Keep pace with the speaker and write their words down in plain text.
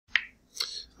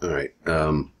Alright,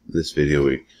 this video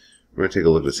we're going to take a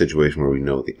look at a situation where we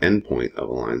know the endpoint of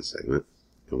a line segment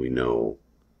and we know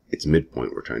its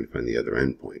midpoint. We're trying to find the other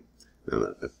endpoint. Now,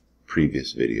 in a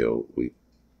previous video we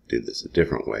did this a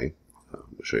different way. I'll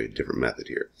show you a different method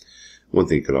here. One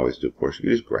thing you could always do, of course, you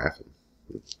could just graph them,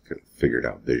 kind of figure it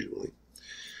out visually.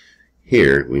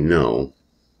 Here we know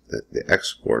that the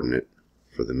x-coordinate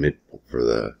for the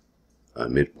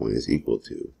midpoint is equal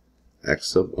to x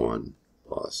sub 1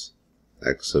 plus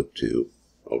x sub 2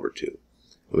 over 2.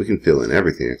 And we can fill in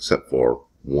everything except for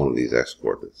one of these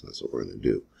x-coordinates. That's what we're going to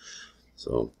do.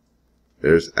 So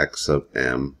there's x sub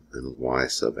m and y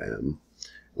sub m.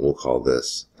 And we'll call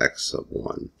this x sub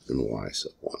 1 and y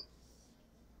sub 1.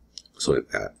 So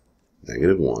we've got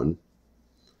negative 1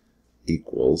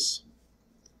 equals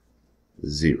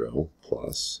 0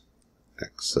 plus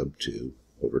x sub 2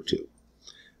 over 2.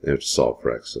 We have to solve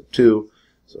for x sub 2.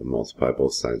 So multiply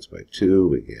both sides by 2.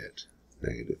 We get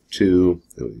negative 2.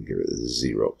 Then we can get rid of the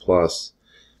 0 plus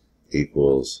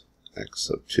equals x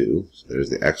sub 2. So there's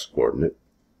the x-coordinate.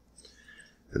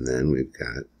 And then we've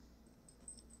got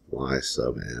y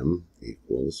sub m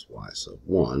equals y sub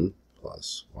 1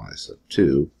 plus y sub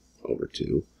 2 over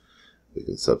 2. We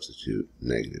can substitute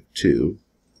negative 2.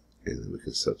 And then we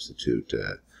can substitute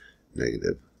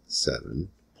negative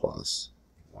 7 plus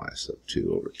y sub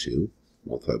 2 over 2.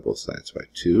 Multiply both sides by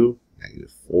 2.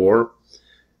 Negative 4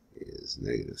 is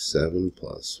negative 7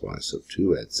 plus y sub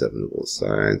 2. Add 7 to both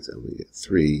sides, and we get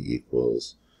 3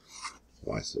 equals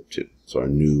y sub 2. So our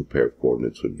new pair of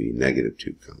coordinates would be negative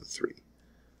 2, 3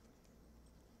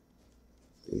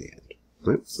 in the end.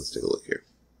 All right, so let's take a look here.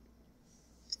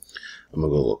 I'm going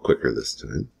to go a little quicker this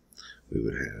time. We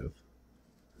would have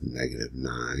negative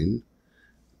 9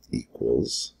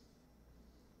 equals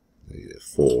negative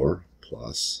 4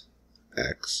 plus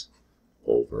x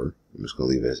over, I'm just going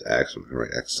to leave it as x, I'm not going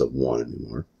to write x sub 1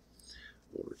 anymore,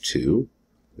 over 2.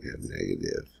 We have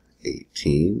negative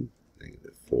 18,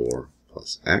 negative 4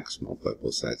 plus x, multiply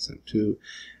both sides times 2,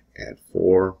 add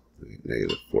 4, we get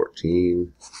negative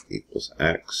 14 equals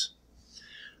x.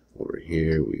 Over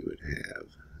here we would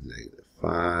have negative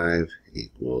 5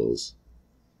 equals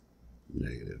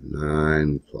negative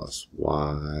 9 plus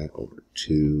y over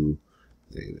 2,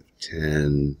 negative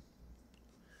 10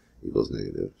 equals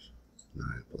negative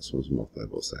 9 plus 1, so multiply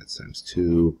both sides times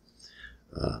 2,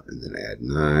 and then add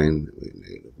 9, we get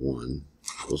negative 1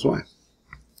 equals y.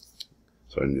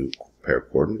 So our new pair of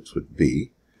coordinates would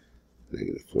be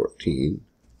negative 14,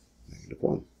 negative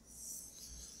 1.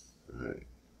 Alright,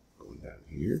 going down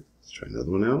here, let's try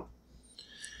another one out.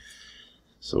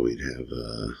 So we'd have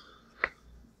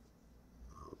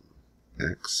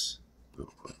x,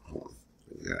 hold on,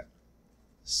 we got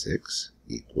 6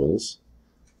 equals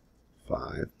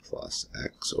 5 plus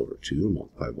x over 2,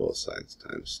 multiply both sides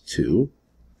times 2.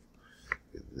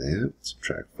 Get that,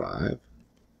 subtract 5,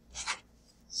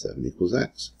 7 equals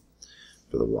x.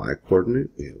 For the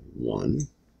y-coordinate, we have 1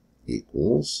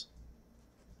 equals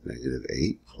negative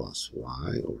 8 plus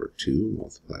y over 2,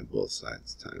 multiply both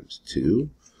sides times 2.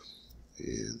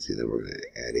 And see that we're going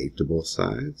to add 8 to both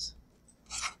sides.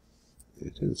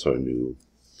 And so our new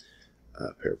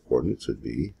pair of coordinates would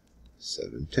be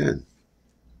 7, 10.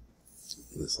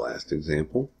 This last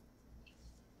example,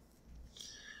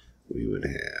 we would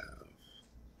have,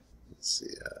 let's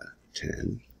see,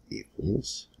 10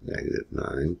 equals negative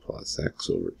 9 plus x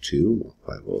over 2,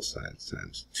 multiply both sides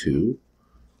times 2,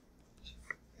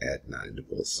 add 9 to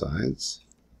both sides.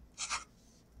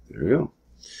 There we go.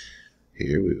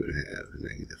 Here we would have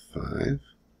negative 5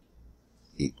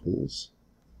 equals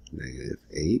negative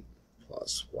 8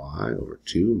 plus y over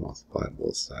 2, multiply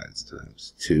both sides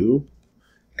times 2,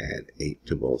 add 8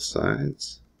 to both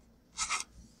sides.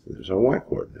 There's our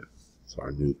y-coordinate. So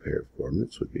our new pair of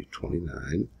coordinates would be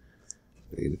 29,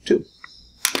 negative 2.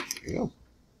 There you go.